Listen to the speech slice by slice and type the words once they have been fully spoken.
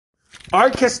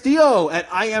Art Castillo at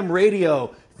I Am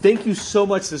Radio. Thank you so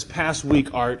much this past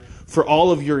week, Art, for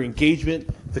all of your engagement,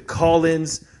 the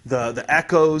call-ins, the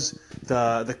echoes,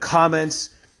 the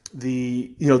comments,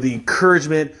 the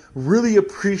encouragement. Really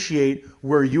appreciate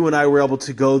where you and I were able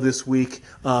to go this week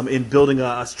in building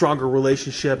a stronger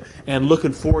relationship, and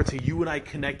looking forward to you and I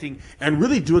connecting and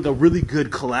really doing a really good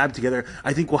collab together.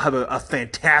 I think we'll have a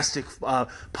fantastic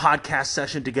podcast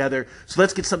session together. So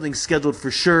let's get something scheduled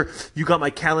for sure. You got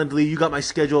my calendar, you got my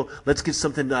schedule. Let's get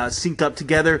something synced up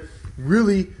together.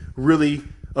 Really, really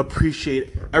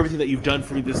appreciate everything that you've done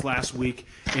for me this last week,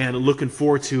 and looking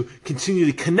forward to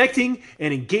continually connecting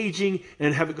and engaging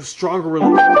and having a stronger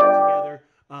relationship together.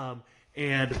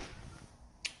 And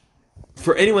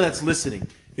for anyone that's listening,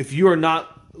 if you are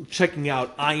not checking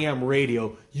out I Am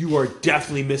Radio, you are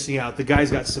definitely missing out. The guy's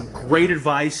got some great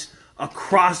advice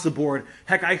across the board.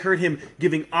 Heck, I heard him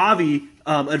giving Avi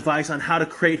advice on how to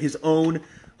create his own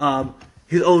microphone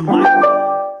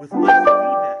with less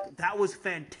feedback. That was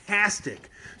fantastic.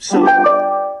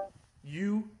 So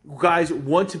you guys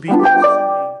want to be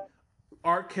consuming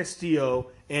Art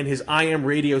Castillo and his I Am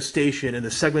Radio station and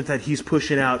the segment that he's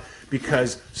pushing out,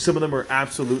 because some of them are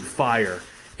absolute fire.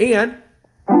 And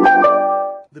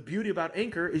the beauty about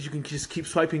Anchor is you can just keep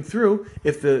swiping through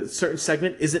if the certain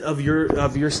segment isn't of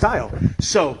your style.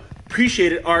 So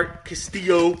appreciate it, Art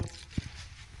Castillo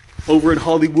over in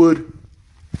Hollywood.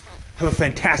 Have a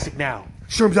fantastic now.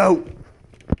 Sherm's out.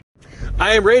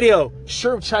 I Am Radio.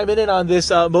 Sherm chiming in on this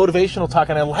motivational talk,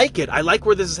 and I like it. I like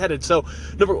where this is headed. So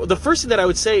the first thing that I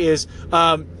would say is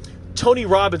Tony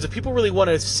Robbins, if people really want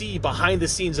to see behind the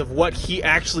scenes of what he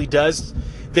actually does,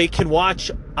 they can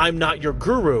watch I'm Not Your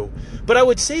Guru. But I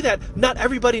would say that not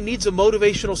everybody needs a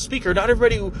motivational speaker. Not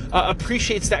everybody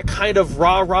appreciates that kind of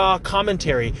rah-rah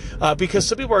commentary, because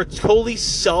some people are totally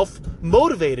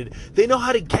self-motivated. They know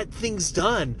how to get things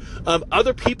done.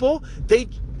 Other people, they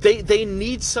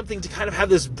need something to kind of have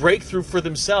this breakthrough for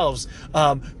themselves.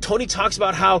 Tony talks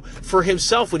about how for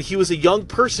himself, when he was a young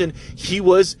person, he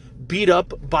was beat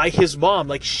up by his mom.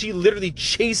 Like, she literally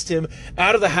chased him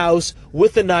out of the house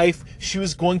with a knife. She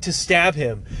was going to stab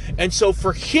him. And so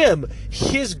for him,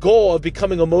 his goal of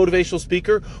becoming a motivational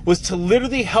speaker was to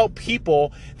literally help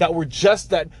people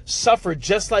that suffered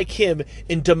just like him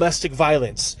in domestic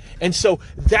violence. And so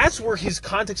that's where his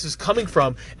context is coming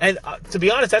from. And to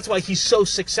be honest, that's why he's so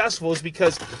successful, is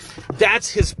because that's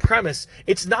his premise.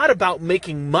 It's not about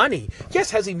making money.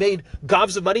 Yes, has he made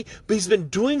gobs of money? But he's been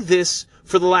doing this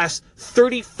for the last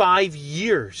 35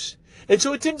 years. And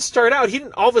so it didn't start out, he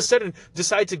didn't all of a sudden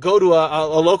decide to go to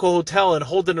a local hotel and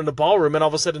hold it in a ballroom, and all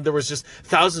of a sudden there was just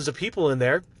thousands of people in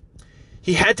there.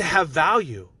 He had to have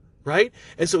value, right?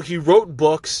 And so he wrote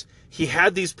books. He's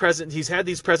had these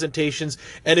presentations,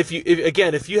 and if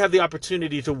you have the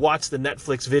opportunity to watch the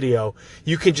Netflix video,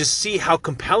 you can just see how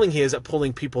compelling he is at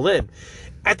pulling people in.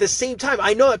 At the same time,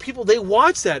 I know that people, they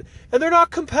watch that and they're not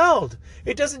compelled.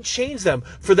 It doesn't change them.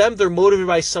 For them, they're motivated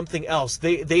by something else.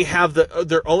 They have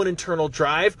their own internal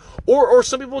drive, or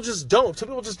some people just don't. Some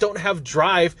people just don't have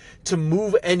drive to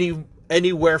move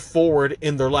anywhere forward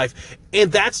in their life,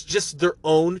 and that's just their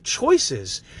own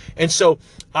choices. And so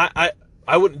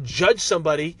I wouldn't judge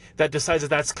somebody that decides that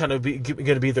that's kind of going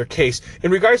to be their case.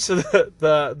 In regards to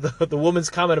the woman's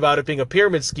comment about it being a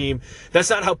pyramid scheme, that's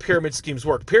not how pyramid schemes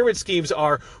work. Pyramid schemes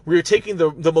are where you're taking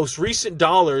the most recent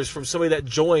dollars from somebody that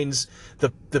joins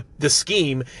the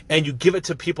scheme, and you give it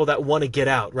to people that want to get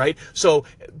out, right? So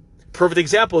perfect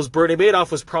example is Bernie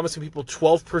Madoff was promising people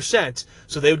 12%.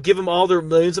 So they would give him all their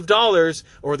millions of dollars,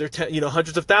 or their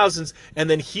hundreds of thousands, and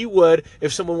then he would,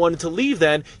 if someone wanted to leave,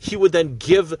 then he would then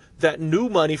give that new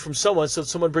money from someone. So if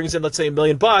someone brings in, let's say, $1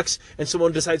 million, and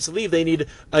someone decides to leave, they need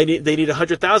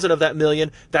 100,000 of that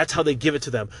million. That's how they give it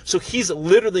to them. So he's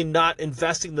literally not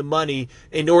investing the money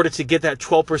in order to get that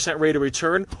 12% rate of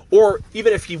return, or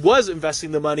even if he was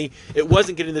investing the money, it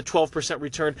wasn't getting the 12%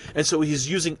 return, and so he's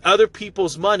using other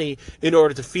people's money in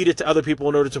order to feed it to other people,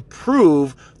 in order to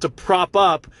prop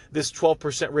up this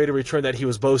 12% rate of return that he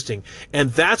was boasting.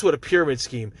 And that's what a pyramid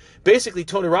scheme. Basically,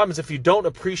 Tony Robbins, if you don't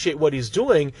appreciate what he's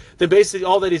doing, then basically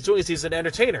all that he's doing is he's an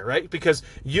entertainer, right? Because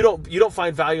you don't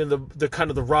find value in the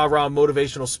kind of the rah-rah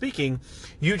motivational speaking.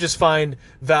 You just find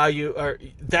value, or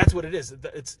that's what it is.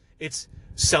 It's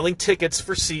selling tickets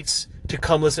for seats to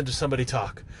come listen to somebody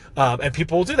talk. And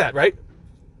people will do that, right?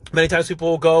 Many times people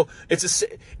will go,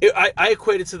 I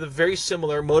equate it to the very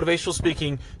similar motivational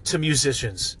speaking to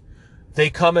musicians. They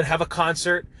come and have a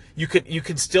concert. You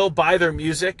can still buy their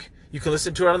music. You can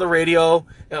listen to it on the radio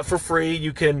for free.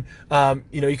 You can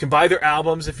buy their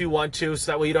albums if you want to,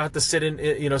 so that way you don't have to stand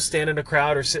in a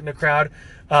crowd or sit in a crowd.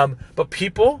 But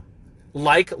people,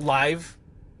 like live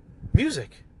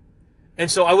music. And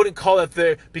so I wouldn't call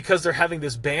it because they're having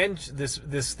this band,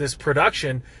 this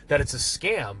production, that it's a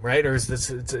scam, right? Or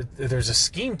there's a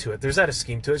scheme to it. There's not a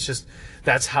scheme to it. It's just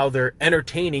that's how they're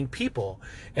entertaining people.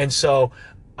 And so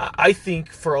I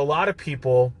think for a lot of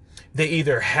people, they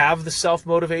either have the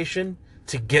self-motivation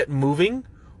to get moving,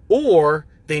 or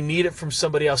they need it from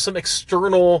somebody else, some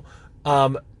external,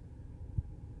 whether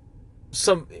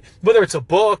it's a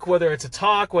book, whether it's a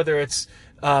talk, whether it's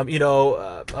a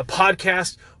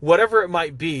podcast, whatever it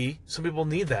might be. Some people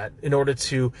need that in order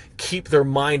to keep their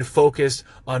mind focused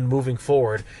on moving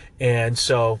forward. And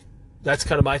so that's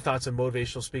kind of my thoughts on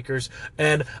motivational speakers.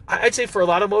 And I'd say for a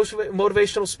lot of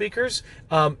motivational speakers,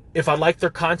 if I like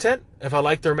their content, if I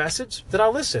like their message, then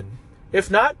I'll listen. If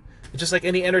not, just like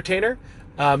any entertainer,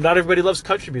 not everybody loves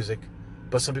country music,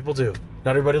 but some people do.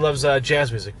 Not everybody loves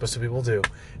jazz music, but some people do.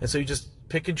 And so you just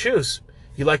pick and choose.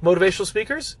 You like motivational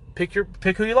speakers? Pick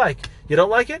who you like. You don't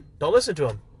like it? Don't listen to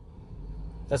them.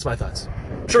 That's my thoughts.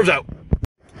 Shrooms out.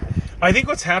 I think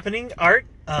what's happening, Art,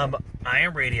 I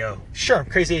am radio. Sure, I'm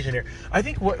Crazy Asian here. I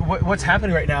think what's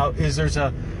happening right now is there's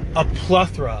a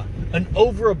plethora, an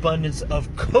overabundance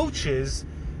of coaches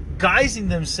guising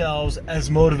themselves as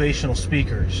motivational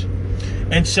speakers.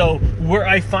 And so where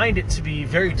I find it to be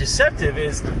very deceptive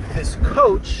is this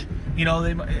coach,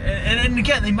 and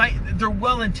again, they're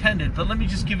well intended, but let me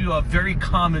just give you a very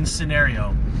common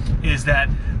scenario, is that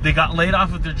they got laid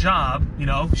off of their job,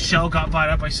 Shell got bought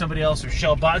up by somebody else, or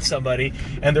Shell bought somebody,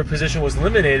 and their position was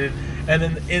eliminated, and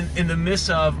then in the midst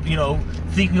of,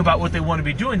 thinking about what they want to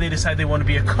be doing, they decide they want to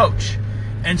be a coach.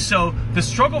 And so the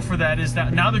struggle for that is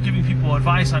that now they're giving people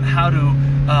advice on how to,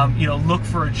 look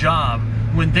for a job,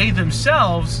 when they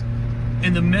themselves,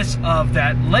 in the midst of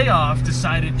that layoff,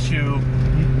 decided to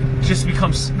just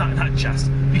become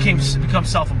become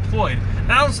self-employed.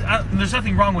 And there's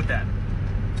nothing wrong with that.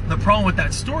 The problem with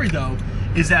that story, though,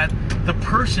 is that the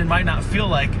person might not feel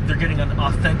like they're getting an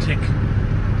authentic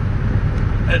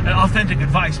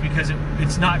advice, because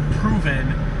it's not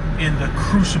proven in the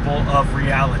crucible of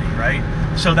reality, right?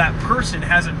 So that person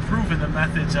hasn't proven the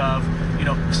methods of,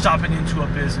 stopping into a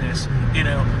business,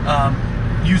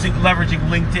 leveraging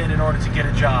LinkedIn in order to get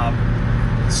a job.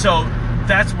 So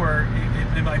that's where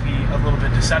it might be a little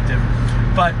bit deceptive.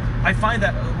 But I find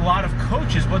that a lot of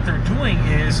coaches, what they're doing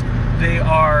is they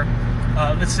are,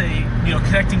 let's say,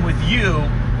 connecting with you,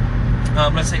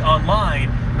 let's say online,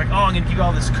 like, oh, I'm going to give you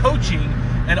all this coaching,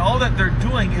 and all that they're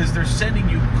doing is they're sending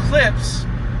you clips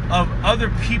of other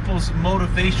people's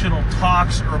motivational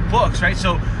talks or books, right?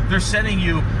 So they're sending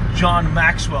you John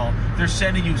Maxwell, they're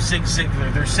sending you Zig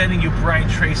Ziglar, they're sending you Brian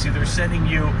Tracy, they're sending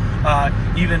you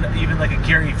even like a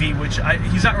Gary Vee, which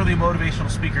he's not really a motivational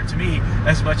speaker to me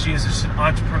as much as he is just an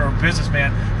entrepreneur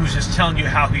businessman who's just telling you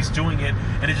how he's doing it,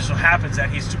 and it just so happens that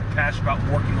he's super passionate about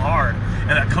working hard,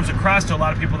 and that comes across to a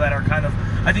lot of people that are kind of,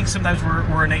 I think sometimes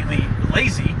we're innately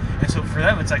lazy, and so for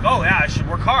them it's like, oh yeah, I should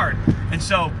work hard, and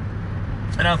so.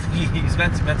 And I don't think he's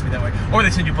meant to be that way. Or they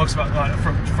send you books about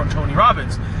from Tony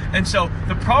Robbins. And so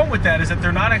the problem with that is that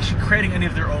they're not actually creating any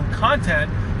of their own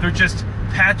content. They're just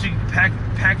packaging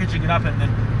it up and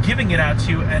then giving it out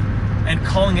to you and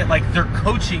calling it like their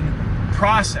coaching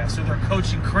process or their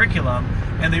coaching curriculum.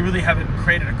 And they really haven't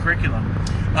created a curriculum.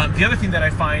 The other thing that I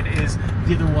find is,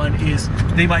 the other one is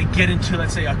they might get into,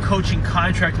 let's say, a coaching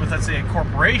contract with, let's say, a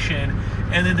corporation,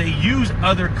 and then they use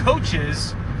other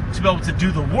coaches to be able to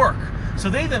do the work. So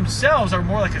they themselves are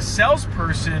more like a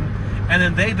salesperson, and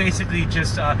then they basically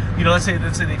just, let's say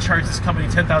they charge this company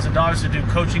 $10,000 to do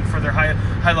coaching for their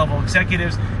high-level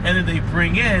executives, and then they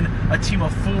bring in a team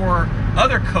of 4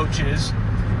 other coaches,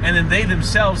 and then they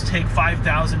themselves take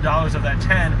 $5,000 of that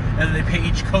 10, and then they pay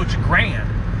each coach $1,000,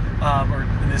 or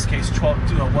in this case,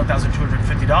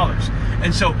 $1,250.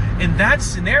 And so in that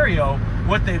scenario,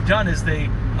 what they've done is they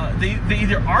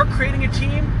either are creating a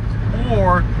team,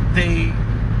 or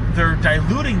they're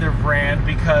diluting their brand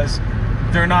because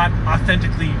they're not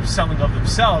authentically selling of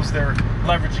themselves. They're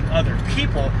leveraging other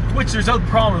people, which there's no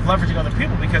problem with leveraging other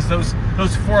people, because those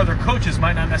 4 other coaches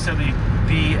might not necessarily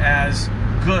be as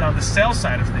good on the sales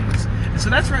side of things. And so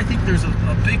that's where I think there's a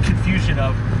big confusion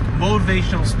of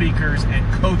motivational speakers and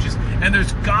coaches. And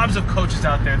there's gobs of coaches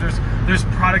out there. There's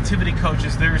productivity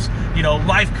coaches, there's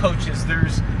life coaches,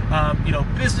 there's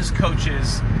business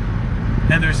coaches,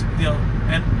 and there's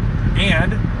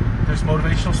and there's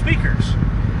motivational speakers.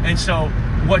 And so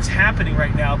what's happening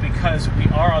right now, because we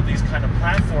are on these kind of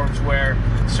platforms where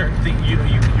certain things,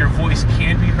 your voice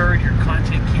can be heard, your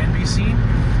content can be seen,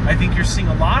 I think you're seeing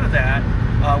a lot of that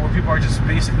where people are just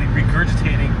basically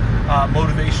regurgitating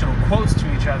motivational quotes to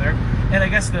each other, And I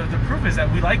guess the proof is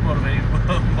that we like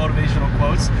motivational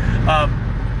quotes.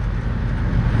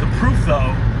 The proof,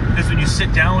 though, is when you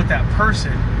sit down with that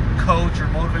person, coach or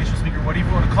motivational speaker, whatever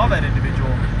you want to call that individual,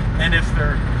 and if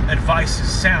their advice is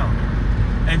sound.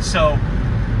 And so,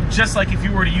 just like if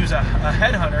you were to use a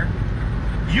headhunter,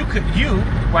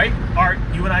 right, Art,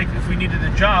 you and I, if we needed a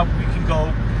job, we can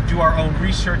go do our own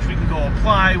research, we can go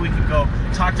apply, we can go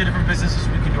talk to different businesses,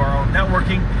 we can do our own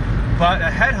networking. But a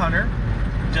headhunter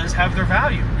does have their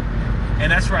value.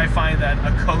 And that's where I find that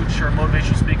a coach or a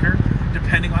motivational speaker,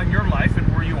 depending on your life and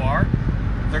where you are,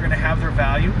 they're going to have their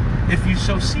value if you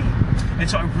so see. And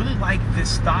so I really like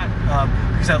this thought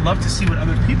because I love to see what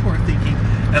other people are thinking,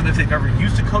 and if they've ever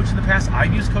used a coach in the past.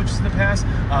 I've used coaches in the past.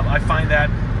 I find that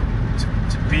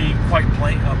to be quite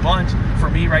blunt, for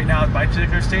me right now at my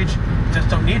particular stage, just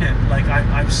don't need it. Like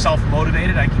I'm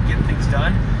self-motivated, I can get things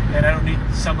done, and I don't need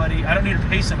to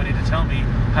pay somebody to tell me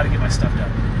how to get my stuff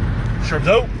done. Sure,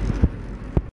 though.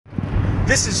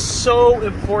 This is so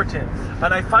important,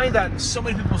 and I find that so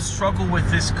many people struggle with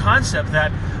this concept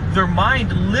that their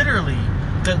mind literally,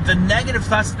 the negative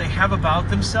thoughts that they have about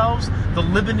themselves, the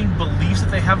limiting beliefs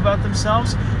that they have about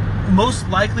themselves, most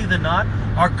likely than not,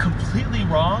 are completely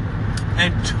wrong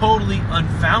and totally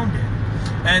unfounded.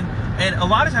 And a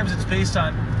lot of times it's based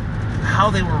on how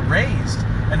they were raised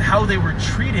and how they were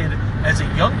treated as a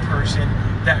young person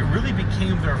that really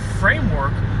became their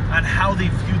framework on how they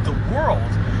viewed the world.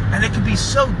 And it can be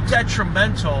so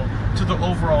detrimental to the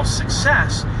overall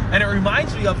success. And it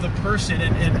reminds me of the person,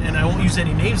 and I won't use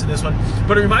any names in this one,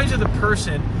 but it reminds me of the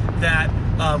person that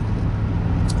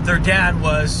their dad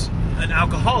was an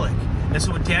alcoholic. And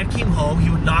so when dad came home, he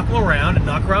would knock around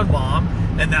mom,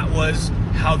 and that was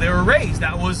how they were raised.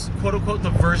 That was, quote unquote, the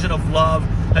version of love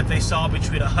that they saw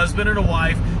between a husband and a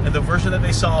wife, and the version that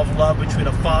they saw of love between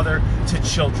a father to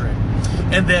children.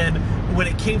 And then when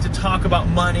it came to talk about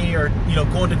money or,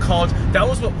 going to college, that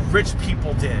was what rich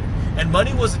people did. And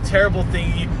money was a terrible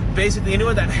thing. Basically,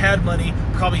 anyone that had money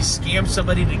probably scammed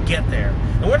somebody to get there.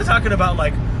 And we're not talking about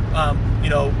like,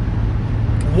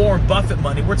 Warren Buffett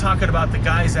money. We're talking about the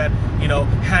guys that,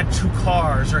 had 2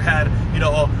 cars or had,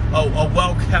 a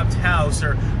well-kept house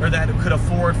or that could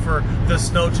afford for the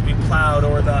snow to be plowed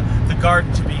or the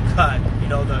garden to be cut,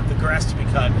 the grass to be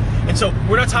cut. And so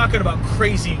we're not talking about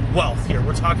crazy wealth here.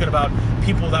 We're talking about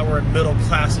people that were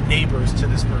middle-class neighbors to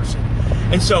this person.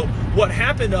 And so what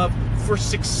happened for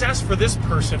success for this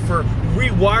person, for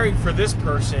rewiring for this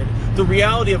person, the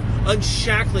reality of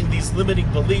unshackling these limiting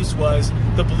beliefs was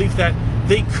the belief that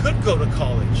they could go to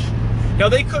college. Now,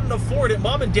 they couldn't afford it.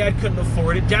 Mom and dad couldn't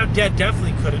afford it. Dad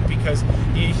definitely couldn't, because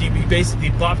he basically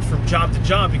bopped from job to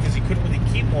job because he couldn't really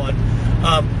keep one.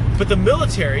 But the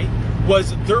military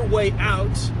was their way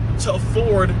out to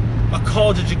afford a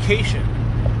college education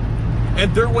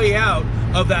and their way out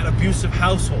of that abusive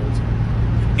household,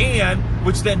 and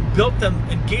which then built them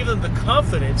and gave them the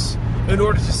confidence in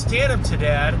order to stand up to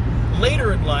dad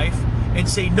later in life and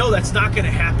say, no, that's not going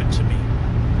to happen to me.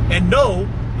 And no,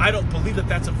 I don't believe that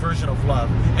that's a version of love.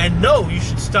 And no, you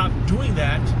should stop doing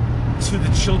that to the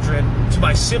children, to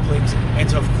my siblings, and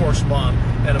to, of course, mom.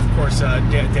 And of course,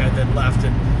 dad then left,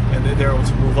 and they're able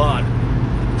to move on.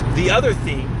 The other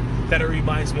thing that it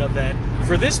reminds me of, that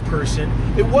for this person,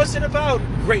 it wasn't about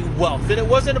great wealth and it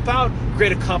wasn't about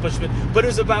great accomplishment, but it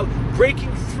was about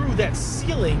breaking through that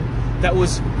ceiling that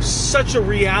was such a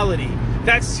reality.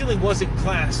 That ceiling wasn't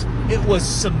glass, it was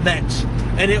cement,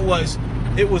 and it was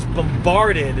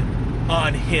bombarded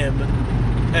on him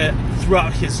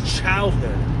throughout his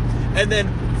childhood. And then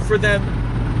for them,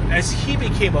 as he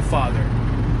became a father,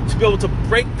 to be able to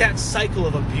break that cycle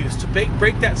of abuse, to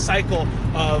break that cycle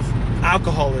of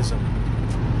alcoholism,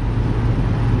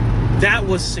 that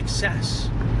was success.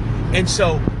 And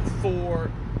so for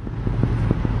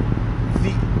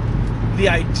the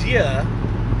idea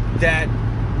that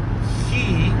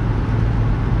he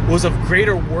was of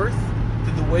greater worth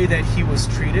than the way that he was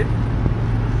treated,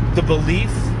 the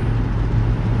belief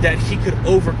that he could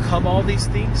overcome all these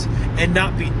things and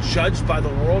not be judged by the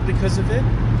world because of it,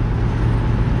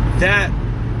 that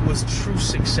was true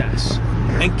success,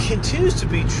 and continues to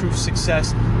be true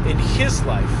success in his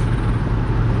life.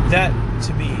 That,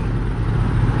 to me,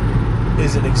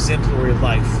 is an exemplary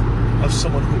life of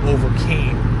someone who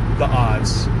overcame the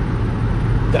odds,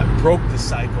 that broke the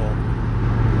cycle,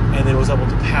 and then was able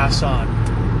to pass on,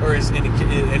 or is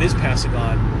passing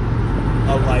on,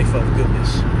 a life of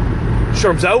goodness.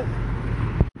 Sherm's out.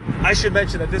 I should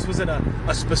mention that this wasn't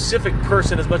a specific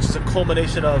person as much as a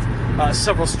culmination of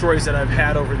several stories that I've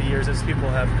had over the years as people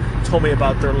have told me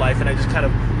about their life, and I just kind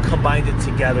of combined it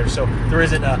together. So there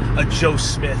isn't a Joe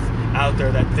Smith out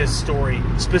there that this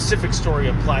specific story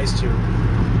applies to.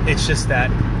 It's just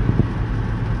that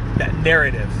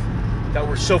narrative that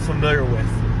we're so familiar with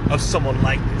of someone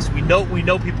like this. We know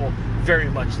people very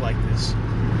much like this.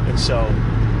 And so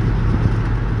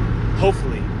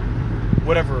hopefully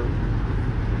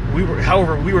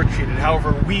however we were treated,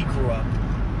 however we grew up,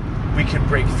 we can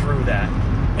break through that,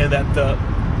 and that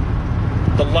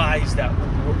the lies that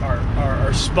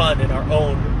are spun in our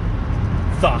own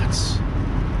thoughts,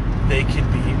 they can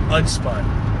be unspun,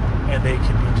 and they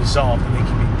can be dissolved, and they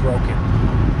can be broken.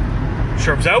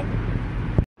 Sherm's out.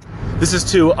 This is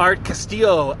to Art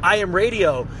Castillo, I Am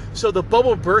Radio. So the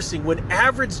bubble bursting, when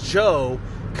average Joe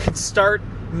can start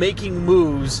making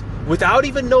moves without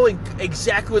even knowing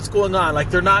exactly what's going on. Like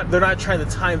they're not trying to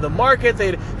time the market.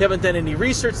 They haven't done any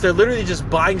research. They're literally just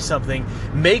buying something,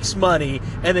 makes money,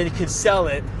 and then can sell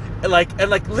it. And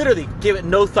literally give it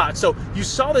no thought. So you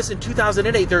saw this in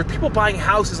 2008. There were people buying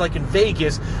houses like in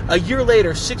Vegas. A year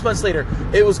later, 6 months later,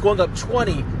 it was going up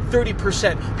 20,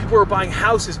 30%. People were buying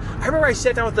houses. I remember I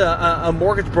sat down with a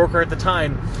mortgage broker at the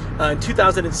time in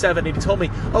 2007, and he told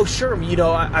me, "Oh, sure,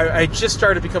 I just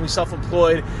started becoming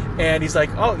self-employed," and he's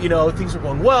like, "Oh, things are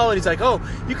going well," and he's like, "Oh,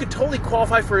 you could totally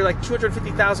qualify for like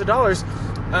 $250,000."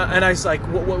 And I was like,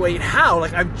 wait, how?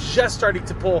 Like, I'm just starting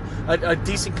to pull a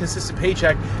decent, consistent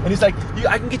paycheck. And he's like,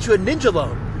 I can get you a Ninja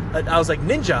loan. And I was like,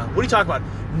 Ninja? What are you talking about?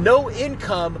 No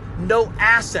income, no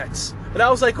assets. And I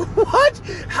was like, what?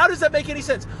 How does that make any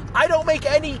sense? I don't make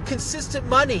any consistent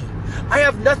money. I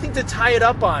have nothing to tie it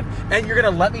up on. And you're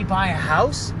going to let me buy a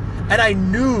house? And I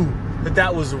knew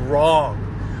that was wrong.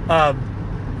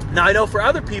 Now, I know for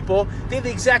other people, they have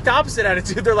the exact opposite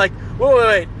attitude. They're like,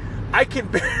 wait. I can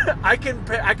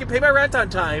pay my rent on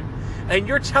time, and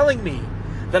you're telling me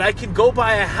that I can go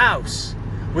buy a house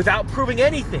without proving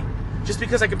anything just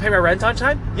because I can pay my rent on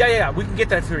time? Yeah, we can get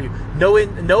that for you. No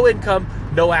income,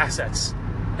 no assets,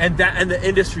 and the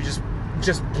industry just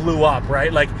blew up,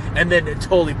 right? And then it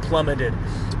totally plummeted.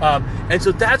 And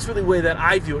so that's really the way that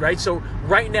I view it, right? So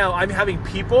right now I'm having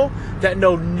people that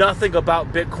know nothing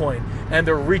about Bitcoin, and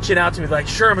they're reaching out to me like,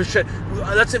 sure,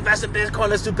 let's invest in Bitcoin,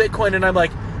 let's do Bitcoin. And I'm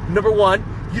like, number one,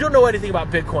 you don't know anything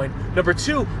about Bitcoin. Number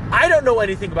two, I don't know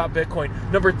anything about Bitcoin.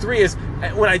 Number three is,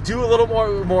 when I do a little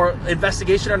more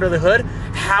investigation under the hood,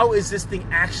 how is this thing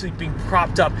actually being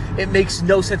propped up? It makes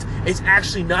no sense. It's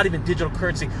actually not even digital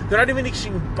currency. They're not even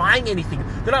actually buying anything.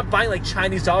 They're not buying like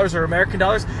Chinese dollars or American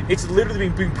dollars. It's literally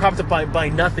being propped up by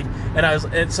nothing.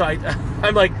 So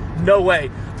I'm like, no way.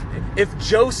 If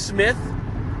Joe Smith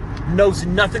knows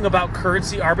nothing about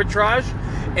currency arbitrage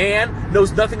and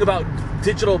knows nothing about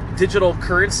digital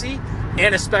currency,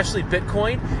 and especially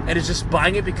Bitcoin, and is just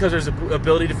buying it because there's an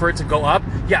ability for it to go up,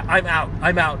 yeah, I'm out.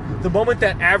 The moment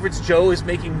that average Joe is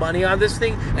making money on this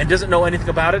thing and doesn't know anything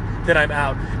about it, then I'm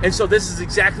out. And so this is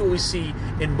exactly what we see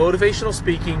in motivational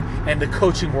speaking and the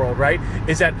coaching world, right?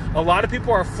 Is that a lot of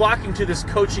people are flocking to this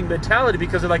coaching mentality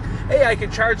because they're like, hey, I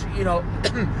can charge,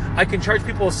 I can charge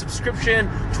people a subscription,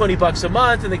 $20 a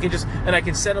month, and I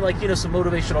can send them some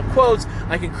motivational quotes.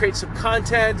 I can create some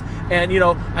content, and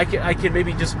I can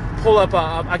maybe just pull up,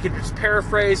 I can just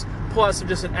paraphrase, pull out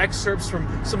some excerpts from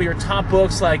some of your top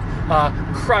books like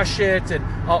Crush It and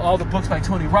all the books by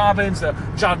Tony Robbins.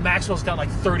 John Maxwell's got like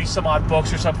 30 some odd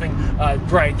books or something.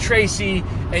 Brian Tracy,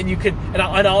 and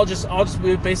I'll just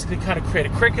basically kind of create a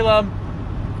curriculum.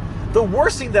 The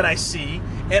worst thing that I see,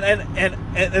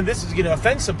 and this is going to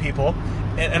offend some people,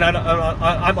 and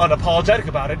I'm unapologetic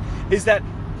about it, is that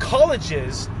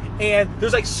colleges, and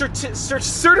there's like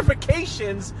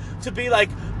certifications to be like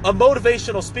a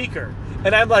motivational speaker.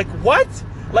 And I'm like, what?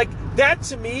 Like, that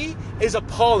to me is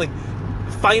appalling.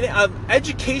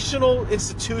 Educational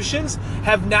institutions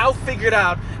have now figured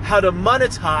out how to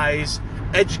monetize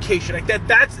education. Like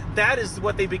that is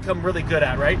what they become really good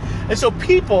at, right? And so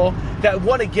people that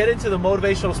want to get into the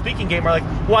motivational speaking game are like,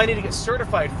 well, I need to get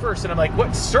certified first. And I'm like,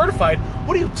 what, certified?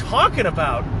 What are you talking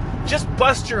about? Just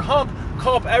bust your hump,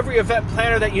 call up every event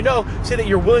planner that you know, say that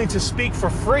you're willing to speak for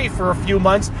free for a few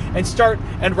months and start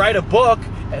and write a book.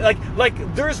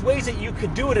 Like there's ways that you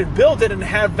could do it and build it and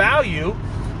have value.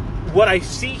 What I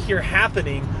see here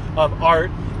happening,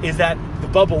 Art, is that the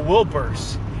bubble will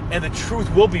burst and the truth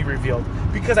will be revealed,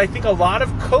 because I think a lot of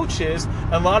coaches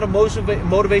and a lot of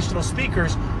motivational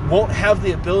speakers won't have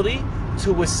the ability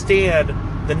to withstand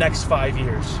the next 5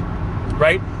 years,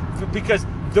 right? Because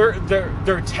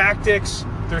their tactics,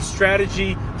 their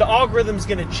strategy. The algorithm's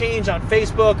going to change on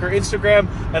Facebook or Instagram,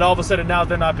 and all of a sudden now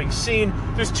they're not being seen.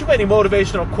 There's too many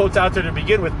motivational quotes out there to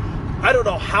begin with. I don't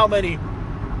know how many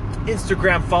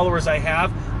Instagram followers I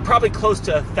have, probably close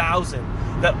to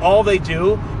 1,000, that all they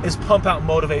do is pump out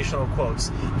motivational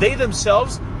quotes. They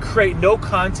themselves create no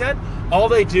content. All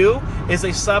they do is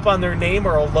they slap on their name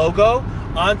or a logo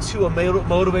onto a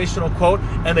motivational quote,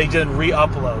 and they then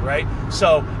re-upload, right?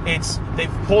 So they've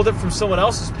pulled it from someone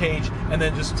else's page and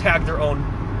then just tagged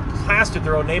plastered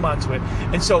their own name onto it.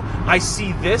 And so I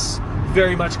see this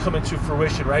very much come into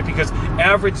fruition, right? Because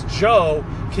average Joe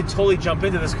can totally jump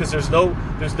into this because there's no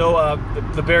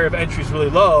the barrier of entry is really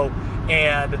low,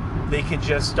 and they can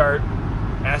just start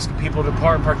asking people to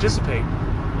participate.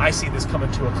 I see this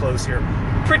coming to a close here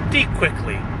pretty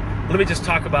quickly. Let me just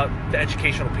talk about the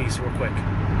educational piece real quick.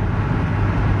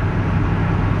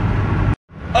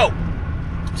 Oh,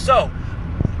 so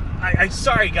I'm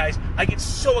sorry guys, I get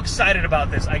so excited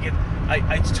about this. I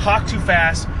talk too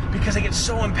fast because I get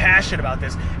so impassioned about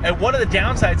this. And one of the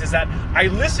downsides is that I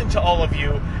listen to all of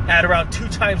you at around 2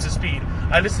 times the speed.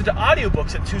 I listen to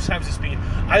audiobooks at 2 times the speed.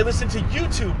 I listen to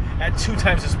YouTube at 2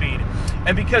 times the speed.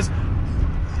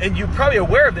 And you're probably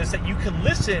aware of this, that you can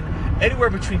listen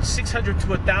anywhere between 600 to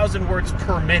 1,000 words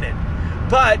per minute,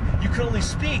 but you can only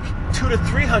speak 200 to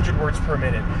 300 words per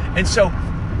minute. And so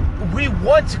we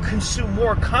want to consume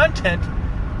more content.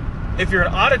 If you're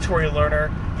an auditory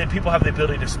learner, then people have the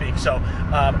ability to speak. So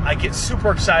I get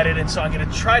super excited, and so I'm going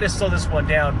to try to slow this one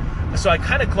down. So I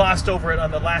kind of glossed over it on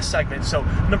the last segment. So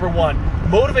number one,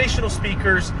 motivational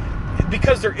speakers,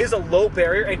 because there is a low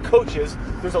barrier, and coaches,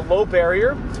 there's a low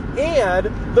barrier.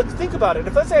 And let's think about it.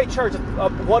 If let's say I charge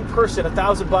one person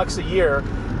 $1,000 a year,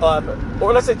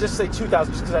 or let's say just say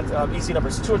 2,000, just because that's easy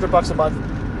numbers, $200 a month.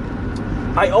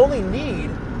 I only need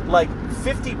like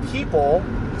 50 people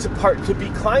to be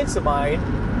clients of mine,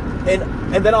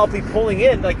 and then I'll be pulling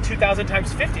in like 2,000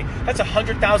 times 50. That's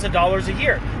 $100,000 a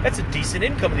year. That's a decent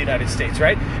income in the United States,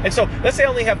 right? And so let's say I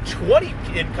only have 20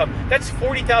 income. That's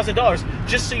 $40,000.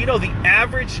 Just so you know, the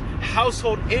average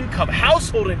household income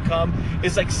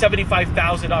is like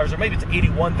 $75,000, or maybe it's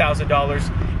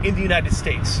 $81,000 in the United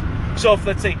States. So if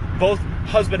let's say both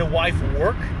husband and wife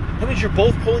work, that means you're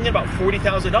both pulling in about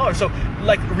 $40,000. So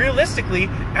like realistically,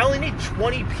 I only need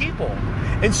 20 people.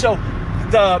 And so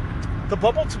the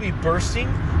bubble to be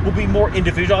bursting will be more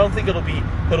individual. I don't think it'll be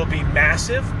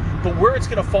massive, but where it's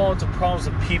going to fall into problems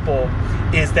with people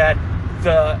is that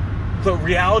the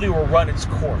reality will run its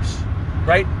course,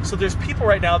 right? So there's people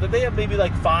right now that they have maybe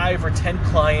like 5 or 10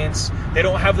 clients. They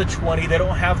don't have the 20, they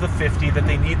don't have the 50 that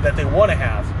they need, that they want to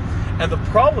have. And the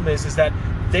problem is that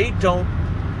they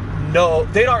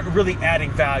aren't really adding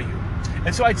value.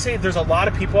 And so I'd say there's a lot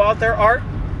of people out there, Art,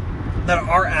 that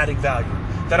are adding value,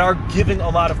 that are giving a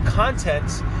lot of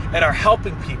content and are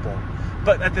helping people.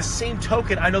 But at the same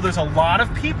token, I know there's a lot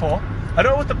of people, I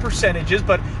don't know what the percentage is,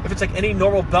 but if it's like any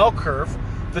normal bell curve,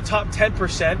 the top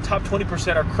 10%, top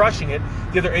 20% are crushing it.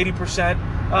 The other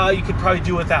 80%, you could probably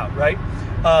do without, right?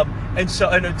 And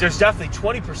there's definitely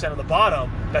 20% on the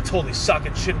bottom that totally suck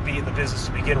and shouldn't be in the business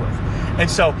to begin with. And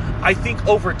so I think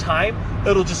over time,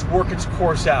 it'll just work its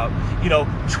course out. You know,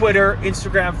 Twitter,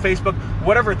 Instagram, Facebook,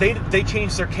 whatever, they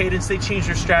change their cadence, they change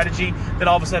their strategy, then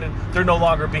all of a sudden they're no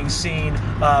longer being seen.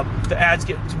 The ads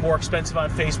get more expensive on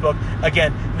Facebook.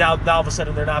 Again, now all of a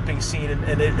sudden they're not being seen,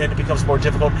 and it becomes more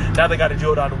difficult. Now they got to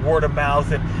do it on word of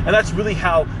mouth, and that's really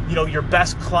how, you know, your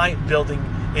best client building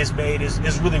is made,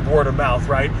 is really word of mouth,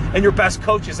 right? And your best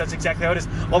coaches, that's exactly how it is.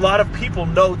 A lot of people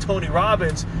know Tony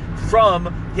Robbins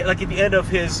from, like at the end of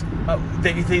his,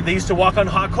 they used to walk on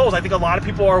hot coals. I think a lot of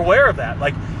people are aware of that.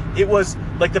 Like, it was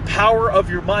like the power of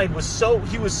your mind was so,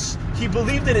 he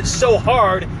believed in it so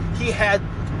hard, he had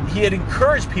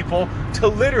encouraged people to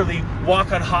literally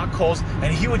walk on hot coals,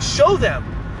 and he would show them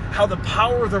how the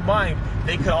power of their mind,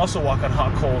 they could also walk on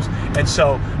hot coals. And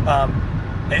so,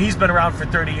 and he's been around for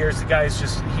 30 years. The guy's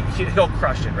just, he'll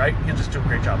crush it, right? He'll just do a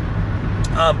great job.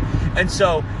 And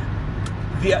so,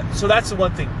 so that's the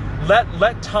one thing.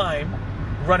 Let time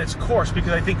run its course,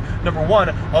 because I think, number one,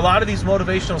 a lot of these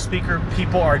motivational speaker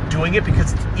people are doing it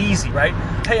because it's easy, right?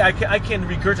 Hey, I can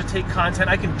regurgitate content.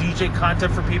 I can DJ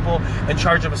content for people and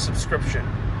charge them a subscription.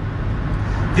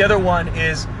 The other one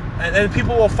is, and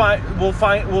people will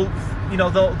you know,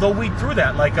 they'll weed through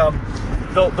that. Like,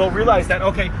 they'll realize that,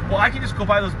 okay, well, I can just go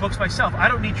buy those books myself. I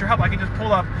don't need your help. I can just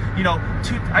pull up, you know,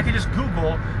 I can just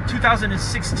Google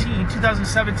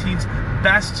 2017's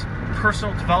best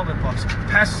personal development books,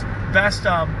 best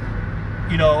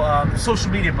you know,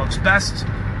 social media books, best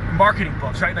marketing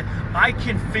books, right? Like, I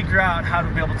can figure out how to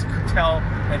be able to curtail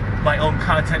my own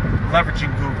content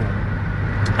leveraging Google.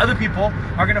 Other people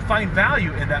are going to find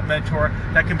value in that mentor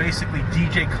that can basically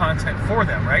DJ content for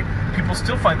them, right? People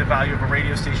still find the value of a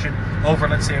radio station over,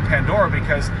 let's say, a Pandora,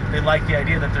 because they like the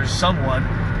idea that there's someone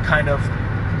kind of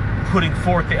putting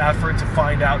forth the effort to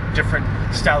find out different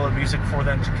style of music for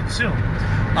them to consume.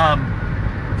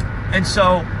 And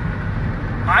so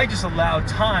I just allowed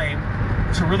time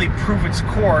to really prove its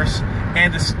course,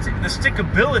 and the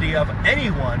stickability of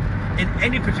anyone in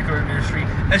any particular industry,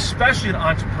 especially an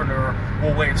entrepreneur,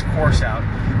 will weigh its course out.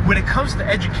 When it comes to the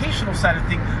educational side of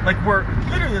things, like we're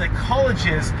literally like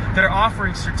colleges that are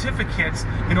offering certificates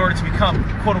in order to become,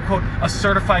 quote unquote, a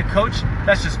certified coach,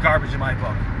 that's just garbage in my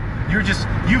book.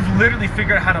 You've literally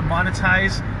figured out how to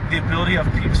monetize the ability of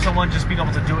someone just being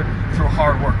able to do it through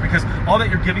hard work, because all that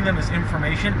you're giving them is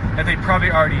information that they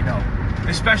probably already know,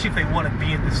 especially if they want to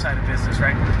be in this side of business,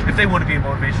 right? If they want to be a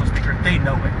motivational speaker, they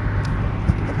know it.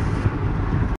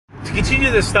 To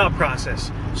continue this thought process,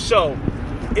 so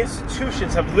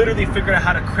institutions have literally figured out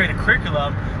how to create a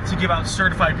curriculum to give out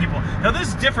certified people. Now this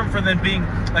is different from them being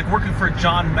like working for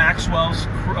John Maxwell's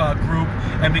group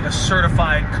and being a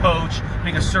certified coach,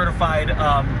 being a certified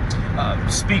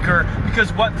speaker,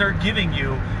 because what they're giving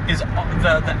you is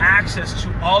the access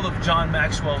to all of John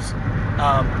Maxwell's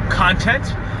content,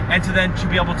 and to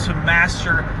be able to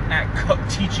master at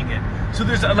teaching it. So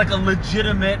there's like a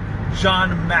legitimate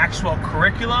John Maxwell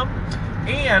curriculum.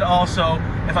 And also,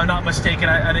 if I'm not mistaken,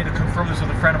 I need to confirm this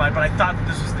with a friend of mine, but I thought that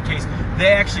this was the case,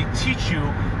 they actually teach you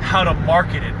how to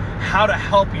market it, how to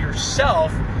help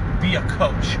yourself be a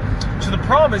coach. So the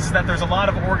problem is that there's a lot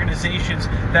of organizations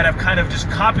that have kind of just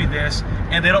copied this,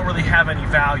 and they don't really have any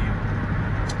value.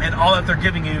 And all that they're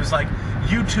giving you is like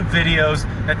YouTube videos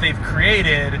that they've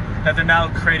created that they're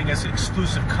now creating as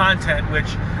exclusive content,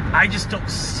 which I just don't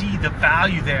see the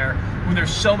value there when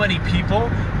there's so many people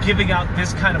giving out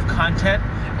this kind of content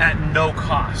at no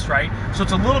cost, right? So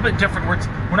it's a little bit different.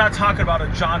 We're not talking about a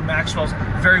John Maxwell's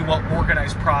very well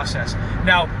organized process.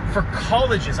 Now, for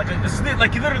colleges, like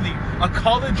literally a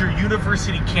college or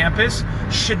university campus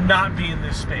should not be in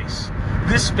this space.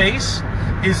 This space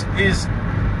is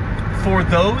for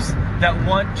those that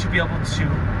want to be able to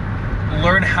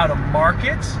learn how to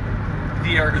market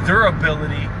their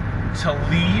ability to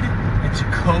lead and to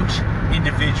coach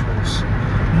individuals.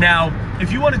 Now,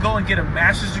 if you want to go and get a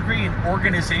master's degree in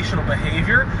organizational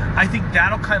behavior, I think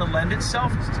that'll kind of lend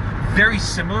itself very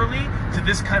similarly to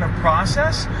this kind of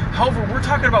process. However, we're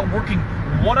talking about working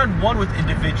one-on-one with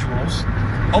individuals,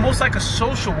 almost like a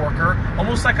social worker,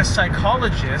 almost like a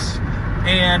psychologist,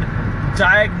 and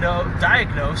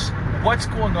diagnose what's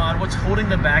going on, what's holding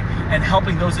them back, and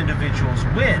helping those individuals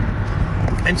win.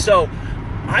 And so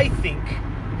I think,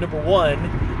 number one,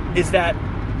 is that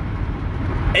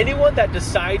anyone that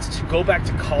decides to go back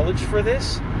to college for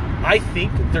this, I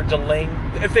think they're delaying,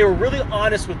 if they were really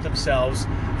honest with themselves,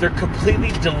 they're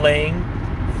completely delaying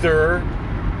their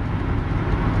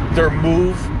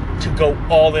move to go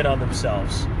all in on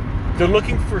themselves. They're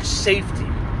looking for safety.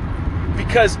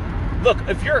 Because, look,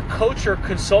 if you're a coach or a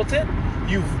consultant,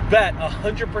 you've bet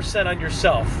 100% on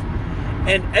yourself.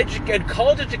 And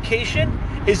college education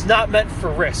is not meant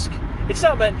for risk. It's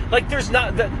not meant, like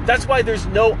that's why there's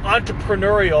no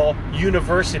entrepreneurial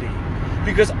university.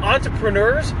 Because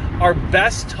entrepreneurs are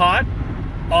best taught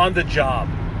on the job,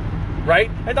 right?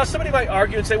 And now somebody might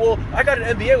argue and say, well, I got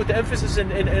an MBA with the emphasis in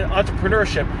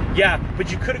entrepreneurship. Yeah,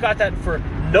 but you could have got that for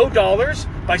no dollars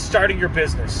by starting your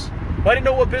business. Well, I didn't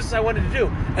know what business I wanted to do.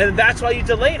 And that's why you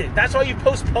delayed it. That's why you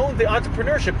postponed the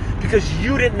entrepreneurship, because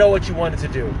you didn't know what you wanted to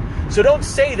do. So don't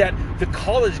say that the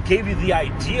college gave you the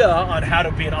idea on how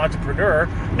to be an entrepreneur.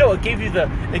 No, it gave you the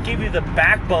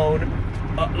backbone,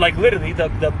 like literally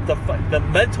the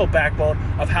mental backbone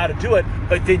of how to do it,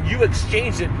 but then you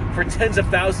exchanged it for tens of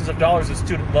thousands of dollars of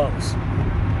student loans.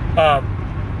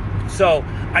 So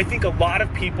I think a lot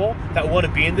of people that want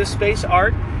to be in this space,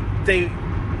 Art, they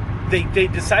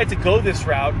decide to go this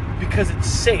route because it's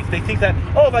safe. They think that,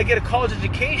 oh, if I get a college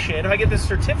education, if I get this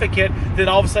certificate, then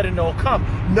all of a sudden it'll come.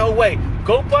 No way.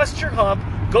 Go bust your hump.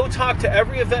 Go talk to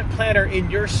every event planner in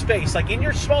your space, like in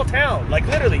your small town. Like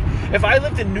literally, if I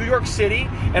lived in New York City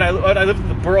and I lived in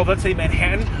the borough of, let's say,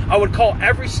 Manhattan, I would call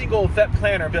every single event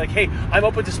planner and be like, hey, I'm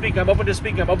open to speaking, I'm open to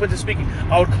speaking, I'm open to speaking.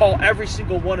 I would call every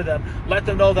single one of them, let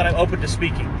them know that I'm open to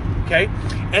speaking. Okay,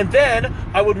 and then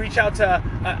I would reach out to,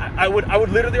 I would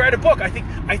literally write a book. I think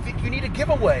you need a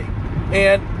giveaway,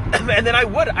 and then I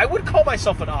would call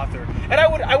myself an author, and I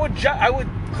would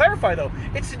clarify though,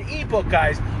 it's an ebook,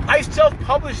 guys. I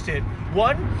self-published it.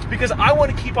 One, because I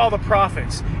want to keep all the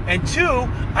profits. And two,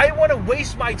 I didn't want to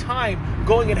waste my time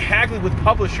going and haggling with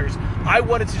publishers. I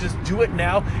wanted to just do it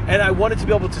now, and I wanted to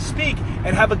be able to speak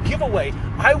and have a giveaway.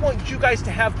 I want you guys to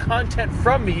have content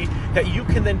from me that you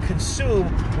can then consume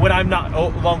when I'm not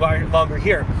longer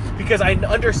here. Because I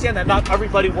understand that not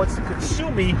everybody wants to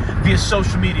consume me via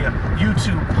social media,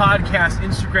 YouTube, podcast,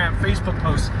 Instagram, Facebook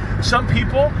posts. Some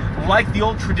people like the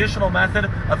old traditional method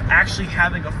of actually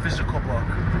having a physical book.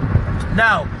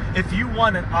 Now, if you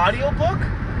want an audio book,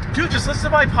 dude, just listen to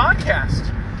my podcast.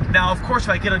 Now, of course, if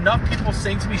I get enough people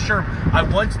saying to me, sure, I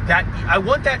want that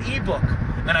ebook,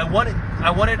 and I want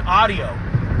it audio,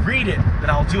 read it, then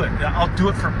I'll do it. I'll do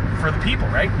it for the people,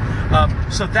 right?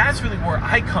 So that's really where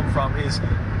I come from. Is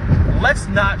let's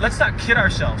not kid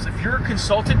ourselves. If you're a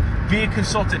consultant, be a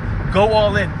consultant. Go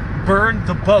all in. Burn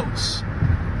the boats.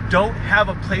 Don't have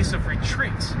a place of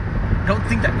retreat. Don't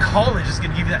think that college is going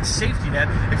to give you that safety net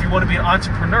if you want to be an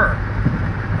entrepreneur.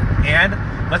 And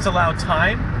let's allow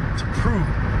time to prove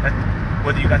that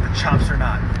whether you got the chops or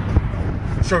not.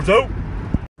 Serves out.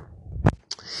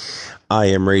 I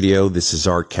Am Radio. This is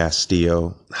Art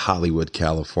Castillo, Hollywood,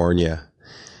 California.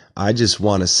 I just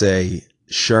want to say,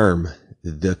 Sherm,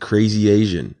 the crazy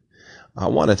Asian, I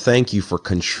want to thank you for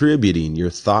contributing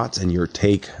your thoughts and your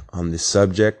take on this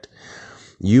subject.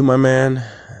 You, my man,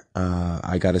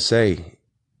 I got to say,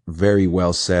 very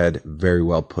well said, very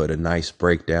well put, a nice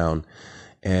breakdown,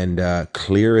 and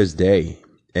clear as day.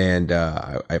 And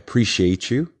I appreciate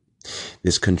you.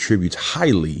 This contributes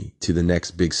highly to the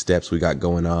next big steps we got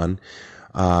going on.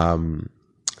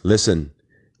 Listen,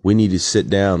 we need to sit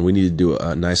down. We need to do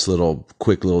a nice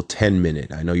quick little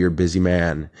 10-minute. I know you're a busy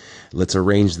man. Let's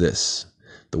arrange this.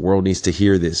 The world needs to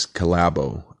hear this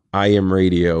collabo. I Am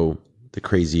Radio, the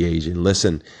crazy Asian.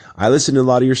 Listen, I listen to a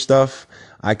lot of your stuff.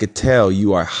 I could tell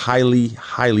you are highly,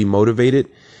 highly motivated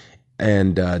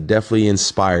and definitely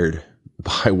inspired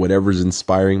by whatever's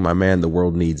inspiring. My man, the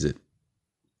world needs it.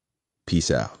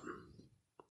 Peace out.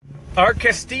 Art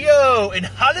Castillo in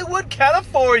Hollywood,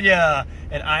 California,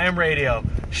 and I Am Radio.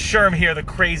 Sherm here, the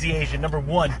crazy Asian.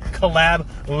 #1 collab.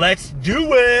 Let's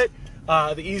do it.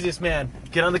 The easiest, man.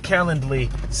 Get on the Calendly.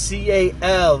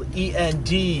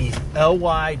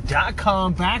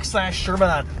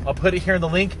 calendly.com/Sherman. I'll put it here in the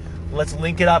link. Let's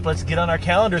link it up. Let's get on our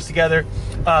calendars together.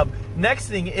 Next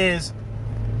thing is,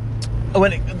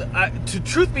 to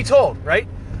truth be told, right?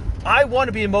 I want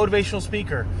to be a motivational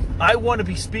speaker. I want to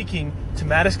be speaking to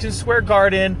Madison Square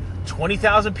Garden,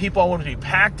 20,000 people. I want to be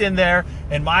packed in there.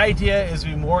 And my idea is to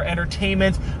be more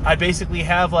entertainment. I basically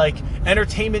have like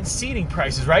entertainment seating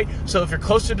prices, right? So if you're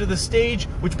closer to the stage,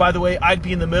 which by the way, I'd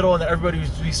be in the middle and everybody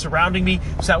would be surrounding me.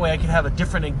 So that way I can have a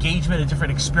different engagement, a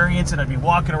different experience, and I'd be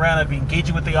walking around, I'd be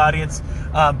engaging with the audience.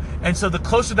 And so the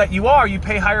closer that you are, you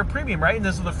pay higher premium, right?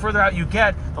 And so the further out you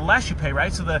get, the less you pay,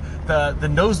 right? So the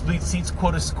nosebleed seats,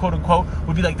 quote unquote,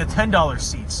 would be like the $10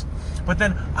 seats. But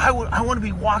then I want to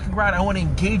be walking around. I want to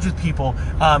engage with people.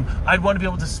 I'd want to be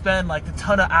able to spend like a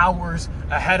ton of hours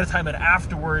ahead of time and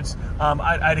afterwards.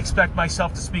 I'd expect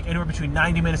myself to speak anywhere between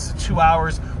 90 minutes to 2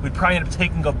 hours. We'd probably end up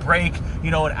taking a break,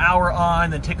 an hour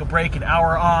on, then take a break, an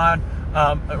hour on.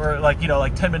 Or like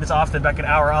 10 minutes off, then back an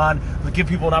hour on. We'll give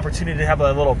people an opportunity to have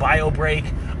a little bio break.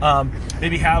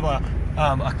 Maybe have a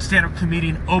stand-up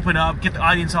comedian open up, get the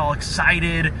audience all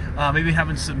excited, maybe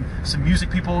having some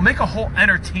music people, make a whole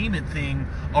entertainment thing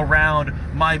around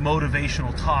my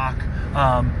motivational talk,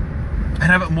 and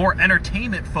have it more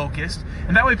entertainment focused,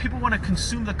 and that way people want to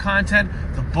consume the content,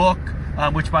 the book,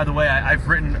 which by the way I've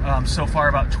written so far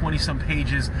about 20-some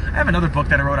pages. I have another book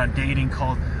that I wrote on dating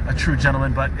called A True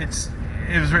Gentleman, but it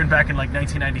was written back in like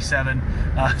 1997,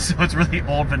 so it's really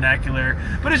old vernacular.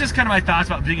 But it's just kind of my thoughts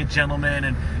about being a gentleman,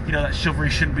 and that chivalry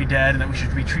shouldn't be dead, and that we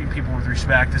should be treating people with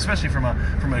respect, especially from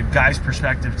a guy's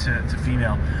perspective to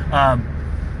female.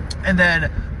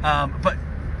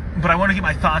 But I want to get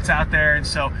my thoughts out there, and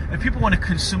so if people want to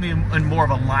consume me in more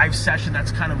of a live session,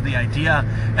 that's kind of the idea.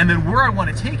 And then where I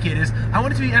want to take it is, I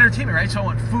want it to be entertainment, right? So I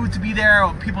want food to be there, I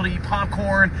want people to eat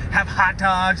popcorn, have hot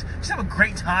dogs, just have a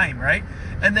great time, right?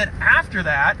 And then after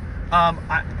that,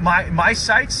 my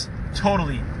sites,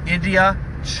 totally, India,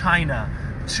 China.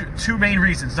 Two main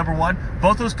reasons. #1,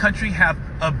 both those countries have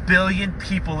 1 billion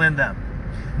people in them.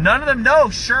 None of them know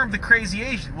Sherm the crazy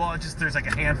Asian. Well, there's like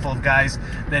a handful of guys,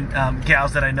 then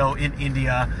gals that I know in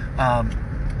India.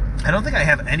 I don't think I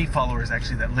have any followers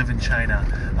actually that live in China.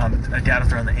 I doubt if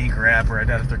they're on the Anchor app, or I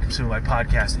doubt if they're consuming my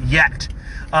podcast yet.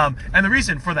 And the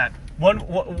reason for that,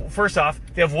 first off,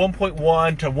 they have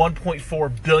 1.1 to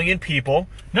 1.4 billion people.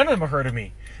 None of them have heard of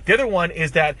me. The other one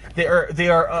is that they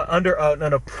are under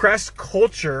an oppressed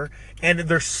culture, and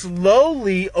they're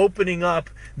slowly opening up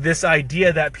this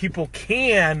idea that people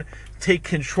can take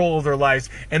control of their lives,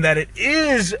 and that it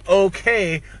is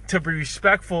okay to be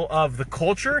respectful of the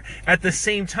culture. At the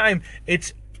same time,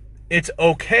 it's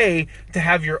okay to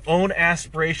have your own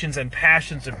aspirations and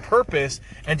passions and purpose,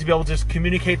 and to be able to just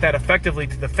communicate that effectively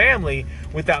to the family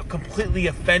without completely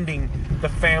offending the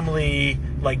family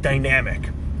like dynamic.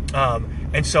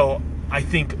 And so I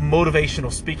think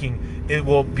motivational speaking, it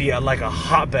will be like a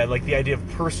hotbed, like the idea of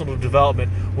personal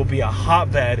development will be a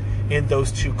hotbed in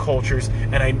those two cultures,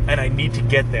 and I need to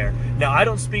get there. Now, I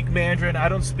don't speak Mandarin, I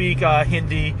don't speak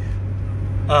Hindi,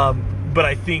 but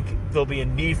I think there'll be a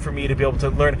need for me to be able to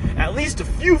learn at least a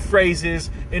few phrases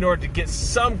in order to get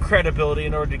some credibility,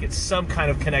 in order to get some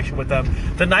kind of connection with them.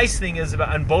 The nice thing is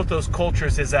about in both those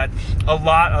cultures is that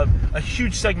a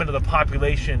huge segment of the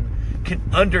population can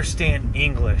understand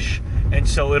English, and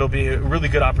so it'll be a really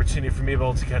good opportunity for me to be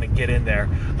able to kind of get in there.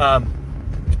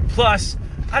 Plus,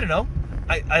 I don't know,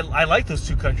 I like those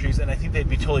two countries, and I think they'd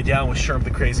be totally down with Sherm the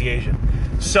Crazy Asian.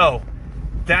 So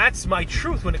that's my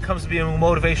truth when it comes to being a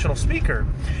motivational speaker.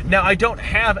 Now, I don't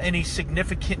have any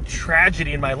significant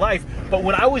tragedy in my life, but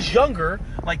when I was younger,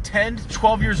 like 10 to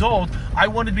 12 years old, I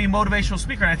wanted to be a motivational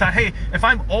speaker. And I thought, hey, if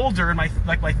I'm older in my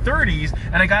 30s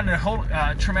and I got in a whole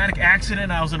traumatic accident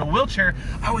and I was in a wheelchair,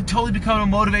 I would totally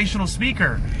become a motivational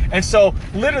speaker. And so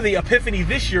literally epiphany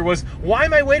this year was, why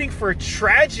am I waiting for a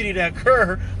tragedy to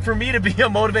occur for me to be a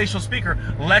motivational speaker?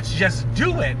 Let's just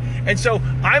do it. And so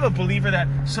I'm a believer that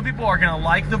some people are going to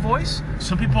like the voice,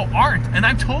 some people aren't, and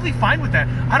I'm totally fine with that.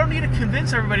 I don't need to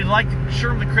convince everybody to like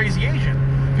Sherm the Crazy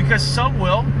Asian, because some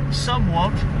will, some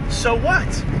won't. So what?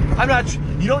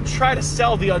 You don't try to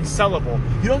sell the unsellable.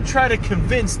 You don't try to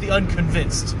convince the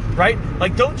unconvinced, right?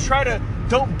 Like, don't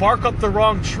bark up the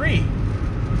wrong tree.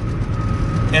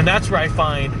 And that's where I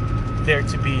find there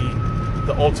to be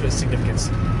the ultimate significance.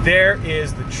 There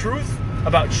is the truth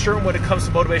about Sherm when it comes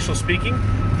to motivational speaking.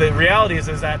 The reality is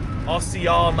that I'll see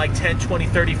y'all in like 10, 20,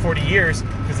 30, 40 years,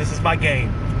 because this is my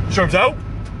game. Sherm's out.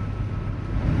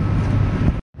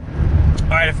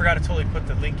 All right, I forgot to totally put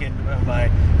the link in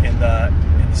the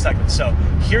segment. So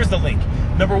here's the link.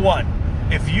 Number one,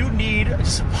 if you need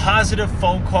just a positive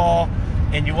phone call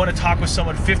and you want to talk with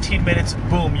someone 15 minutes,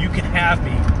 boom, you can have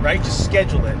me, right? Just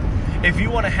schedule it. If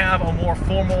you want to have a more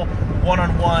formal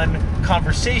one-on-one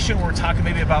conversation where we're talking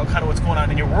maybe about kind of what's going on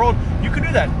in your world, you can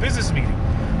do that, business meeting.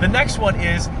 The next one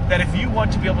is that if you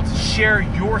want to be able to share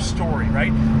your story,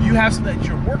 right? You have something that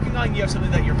you're working on, you have something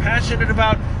that you're passionate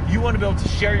about, you want to be able to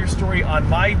share your story on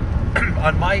my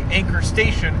on my anchor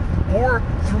station or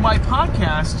through my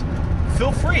podcast,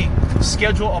 feel free.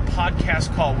 Schedule a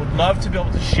podcast call. Would love to be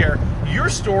able to share your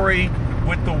story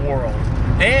with the world.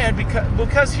 And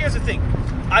because here's the thing,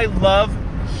 I love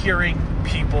hearing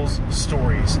people's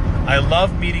stories. I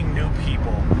love meeting new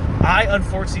people. I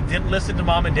unfortunately didn't listen to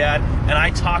mom and dad, and I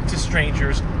talk to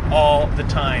strangers all the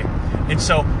time. And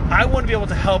so I want to be able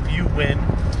to help you win.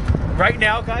 Right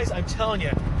now, guys, I'm telling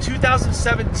you,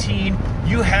 2017,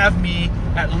 you have me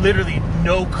at literally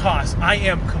no cost. I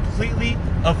am completely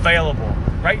available,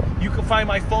 right? You can find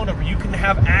my phone number. You can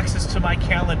have access to my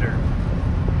calendar.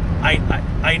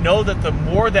 I know that the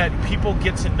more that people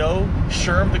get to know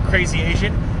Sherm the Crazy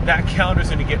Asian, that calendar is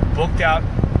going to get booked out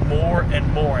more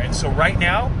and more. And so right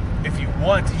now, if you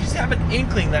want, you just have an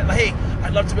inkling that, hey,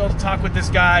 I'd love to be able to talk with this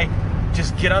guy,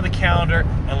 just get on the calendar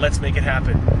and let's make it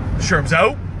happen. Sherm's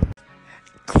out.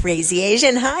 Crazy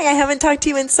Asian, hi, I haven't talked to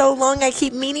you in so long. I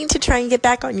keep meaning to try and get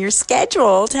back on your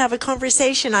schedule to have a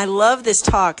conversation. I love this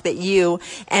talk that you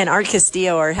and Art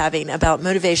Castillo are having about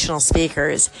motivational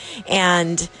speakers.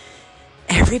 And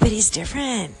everybody's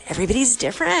different. Everybody's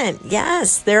different.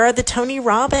 Yes, there are the Tony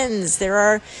Robbins. There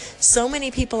are so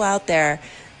many people out there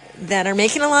that are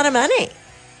making a lot of money.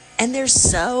 And they're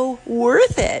so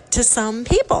worth it to some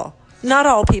people. Not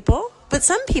all people, but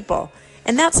some people.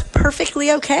 And that's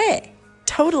perfectly okay.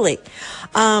 Totally.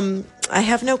 I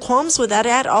have no qualms with that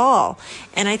at all.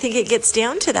 And I think it gets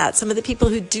down to that. Some of the people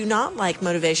who do not like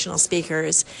motivational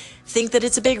speakers think that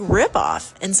it's a big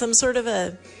ripoff and some sort of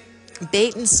a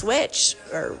bait and switch,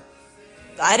 or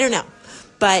I don't know.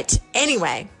 But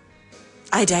anyway,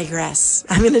 I digress.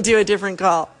 I'm going to do a different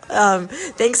call.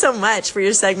 Thanks so much for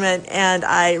your segment. And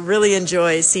I really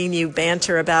enjoy seeing you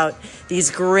banter about these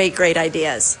great, great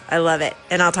ideas. I love it.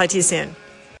 And I'll talk to you soon.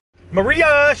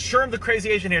 Maria, Sherm the Crazy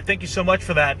Asian here. Thank you so much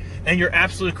for that. And you're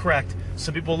absolutely correct.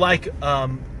 Some people like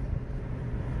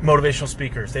motivational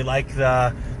speakers. They like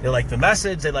the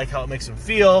message. They like how it makes them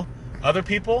feel. Other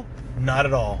people, not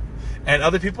at all. And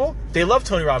other people, they love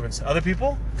Tony Robbins. Other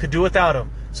people could do without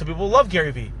him. Some people love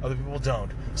Gary Vee, other people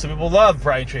don't. Some people love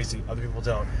Brian Tracy, other people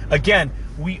don't. Again,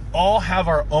 we all have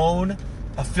our own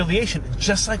affiliation,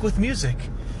 just like with music.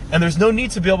 And there's no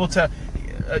need to be able to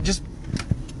just...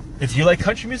 If you like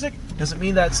country music, doesn't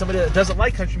mean that somebody that doesn't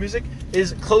like country music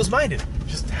is closed-minded.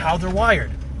 Just how they're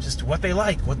wired. Just what they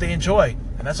like, what they enjoy.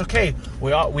 And that's okay.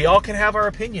 We all can have our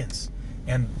opinions.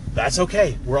 And that's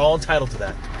okay. We're all entitled to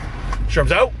that.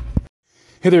 Sherm's out.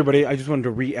 Hey there, everybody. I just wanted to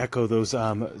re-echo those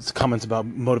comments about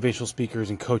motivational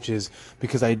speakers and coaches,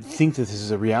 because I think that this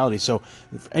is a reality. So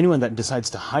if anyone that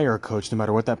decides to hire a coach, no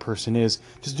matter what that person is,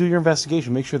 just do your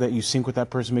investigation. Make sure that you sync with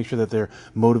that person. Make sure that they're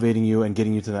motivating you and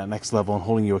getting you to that next level and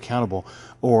holding you accountable.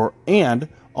 And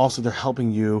also they're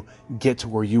helping you get to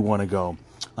where you want to go.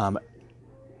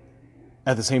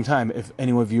 At the same time, if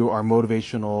any of you are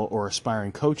motivational or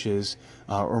aspiring coaches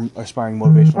or aspiring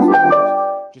motivational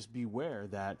speakers, just beware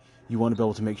that you want to be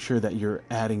able to make sure that you're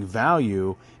adding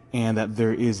value, and that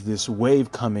there is this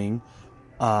wave coming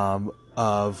of,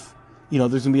 there's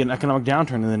going to be an economic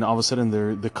downturn, and then all of a sudden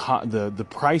the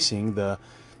pricing,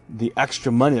 the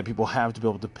extra money that people have to be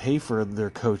able to pay for their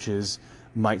coaches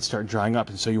might start drying up.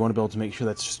 And so you want to be able to make sure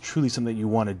that's truly something that you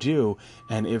want to do.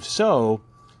 And if so,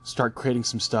 start creating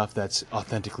some stuff that's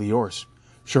authentically yours.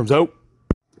 Sherm's out.